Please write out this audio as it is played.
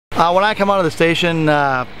When I come out of the station,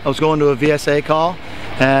 I was going to a VSA call,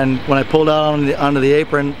 and when I pulled out onto the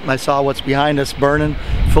apron, I saw what's behind us burning,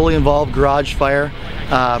 fully involved garage fire.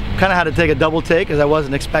 Kind of had to take a double take because I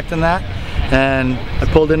wasn't expecting that, and I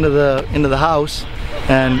pulled into the house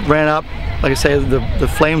and ran up. Like I say, the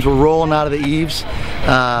flames were rolling out of the eaves.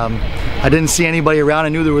 I didn't see anybody around. I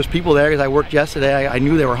knew there was people there because I worked yesterday. I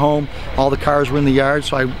knew they were home. All the cars were in the yard,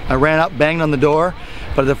 so I ran up, banged on the door,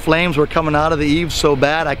 but the flames were coming out of the eaves so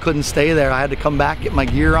bad I couldn't stay there. I had to come back, get my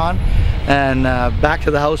gear on, and back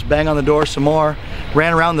to the house, bang on the door some more.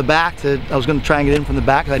 Ran around the back. I was going to try and get in from the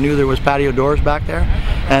back because I knew there was patio doors back there,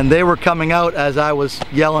 and they were coming out as I was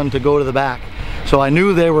yelling to go to the back. So I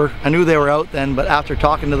knew they were out then, but after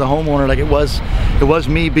talking to the homeowner, like it was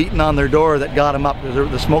me beating on their door that got them up.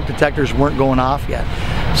 The smoke detectors weren't going off yet.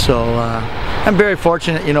 So I'm very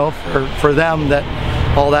fortunate, you know, for them that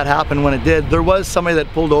all that happened when it did. There was somebody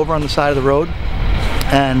that pulled over on the side of the road,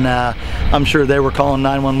 and I'm sure they were calling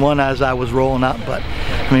 911 as I was rolling up, but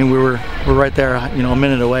I mean, we're right there, you know, a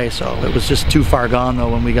minute away, so it was just too far gone though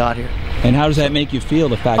when we got here. And how does that make you feel,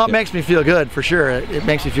 the fact that... It makes me feel good, for sure. It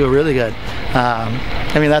makes me feel really good.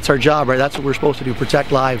 I mean, that's our job, right? That's what we're supposed to do,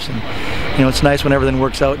 protect lives. And, you know, it's nice when everything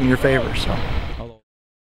works out in your favor, so.